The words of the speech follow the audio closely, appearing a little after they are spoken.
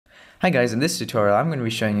Hi guys, in this tutorial I'm going to be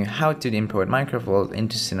showing you how to import Minecraft World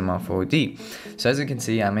into Cinema 4D. So as you can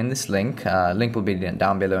see, I'm in this link. Link will be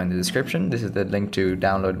down below in the description. This is the link to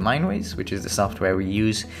download Mineways, which is the software we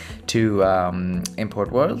use to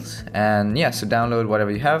import worlds. And yeah, so download whatever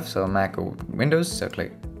you have, so Mac or Windows, so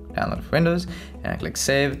click download for Windows and click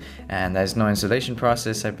save, and there's no installation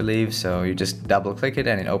process, I believe, so you just double click it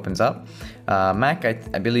and it opens up. Mac, I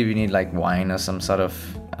believe you need like Wine or some sort of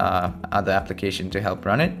other application to help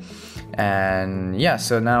run it. And yeah,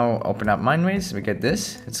 so now open up Mineways, we get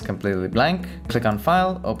this, it's completely blank. Click on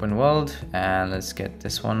File, Open World, and let's get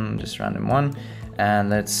this one, just random one, and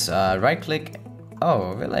let's right click.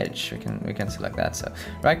 Oh, Village, we can select that. So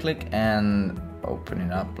right click and open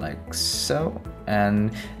it up like so.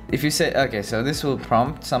 And if you say, okay, so this will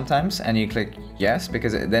prompt sometimes, and you click yes,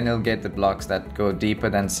 because then you'll get the blocks that go deeper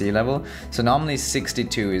than sea level. So normally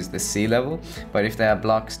 62 is the sea level, but if there are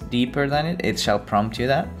blocks deeper than it, it shall prompt you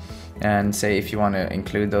that and say if you want to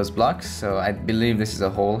include those blocks. So I believe this is a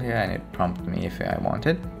hole here, and it prompted me if I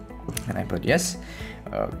wanted, and I put yes.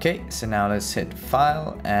 Okay, so now let's hit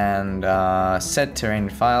File and Set Terrain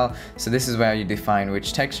File. So this is where you define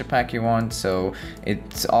which texture pack you want. So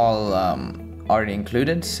it's all already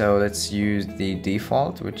included. So let's use the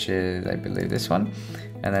default, which is, I believe, this one.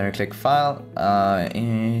 And then we click File,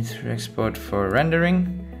 Export for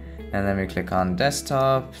rendering. And then we click on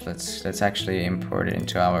Desktop. Let's actually import it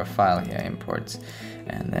into our file here, imports,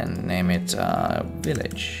 and then name it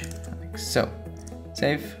Village, like so.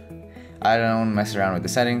 Save. I don't mess around with the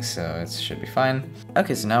settings, so it should be fine.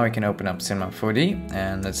 Okay, so now we can open up Cinema 4D,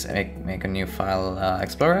 and let's make a new file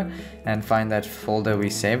explorer and find that folder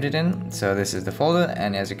we saved it in. So this is the folder,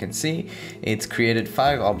 and as you can see, it's created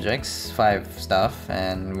 5 objects, 5 stuff,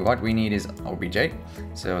 and what we need is OBJ.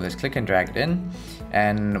 So let's click and drag it in.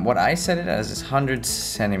 And what I set it as is 100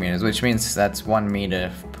 centimeters, which means that's 1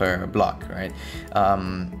 meter per block, right?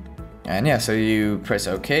 And yeah, so you press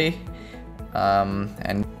OK,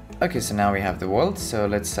 and okay, so now we have the world, so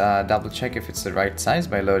let's double check if it's the right size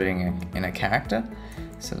by loading in a character.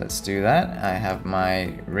 So let's do that. I have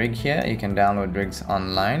my rig here. You can download rigs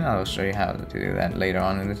online. I'll show you how to do that later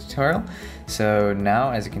on in the tutorial. So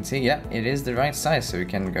now, as you can see, yeah, it is the right size, so we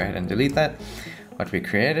can go ahead and delete that, what we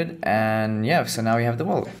created. And yeah, so now we have the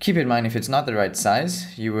world. Keep in mind, if it's not the right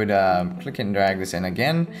size, you would click and drag this in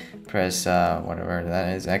again, press whatever that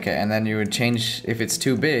is, okay, and then you would change. If it's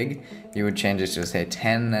too big, you would change it to say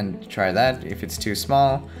 10 and try that. If it's too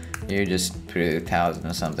small, you just put it 1,000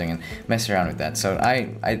 or something and mess around with that. So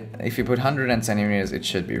if you put 100 centimeters, it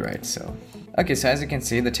should be right. So okay, so as you can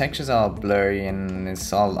see, the textures are all blurry and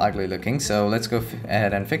it's all ugly looking. So let's go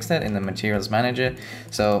ahead and fix that in the materials manager.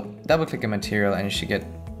 So double click a material and you should get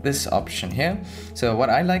this option here. So what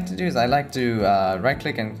I like to do is I like to right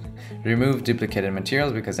click and remove duplicated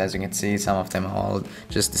materials, because as you can see, some of them are all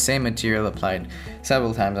just the same material applied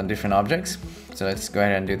several times on different objects. So let's go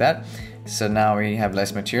ahead and do that. So now we have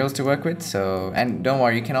less materials to work with. So, and don't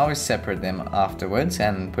worry, you can always separate them afterwards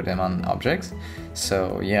and put them on objects.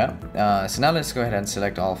 So yeah, so now let's go ahead and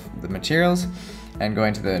select all of the materials and go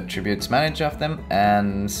into the attributes manager of them.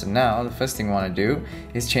 And so now the first thing we want to do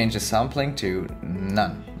is change the sampling to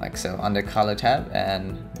none, like so, under color tab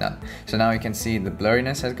and none. So now you can see the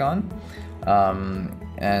blurriness has gone.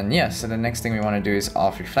 And yeah, so the next thing we want to do is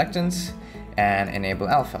off reflectance and enable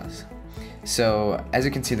alphas. So as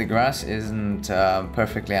you can see, the grass isn't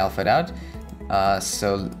perfectly alphaed out.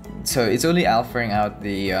 So it's only alphaing out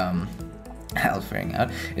the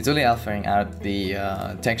it's only alphaing out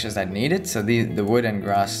the textures that need it. So the wood and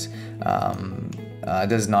grass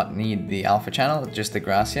does not need the alpha channel, just the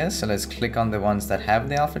grass, yes. So let's click on the ones that have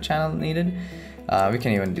the alpha channel needed. We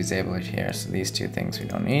can even disable it here, so these two things we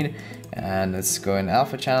don't need. And let's go in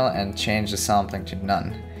alpha channel and change the sampling to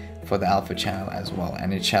none for the alpha channel as well,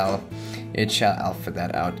 and it shall alpha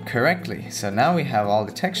that out correctly. So now we have all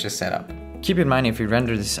the textures set up. Keep in mind, if we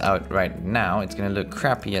render this out right now, it's gonna look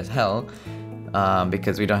crappy as hell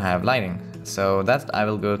because we don't have lighting. So that I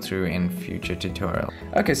will go through in future tutorial.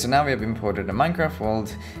 Okay, so now we have imported a Minecraft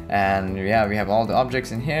world, and yeah, we have all the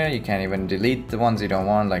objects in here. You can even delete the ones you don't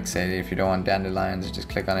want, like say if you don't want dandelions, you just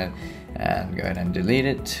click on it and go ahead and delete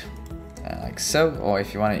it. Like so, or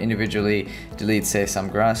if you want to individually delete, say, some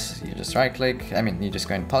grass, you just right click, you just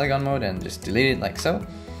go in polygon mode and just delete it like so.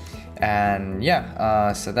 And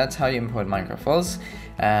yeah, so that's how you import Minecraft worlds,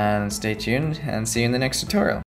 and stay tuned and see you in the next tutorial.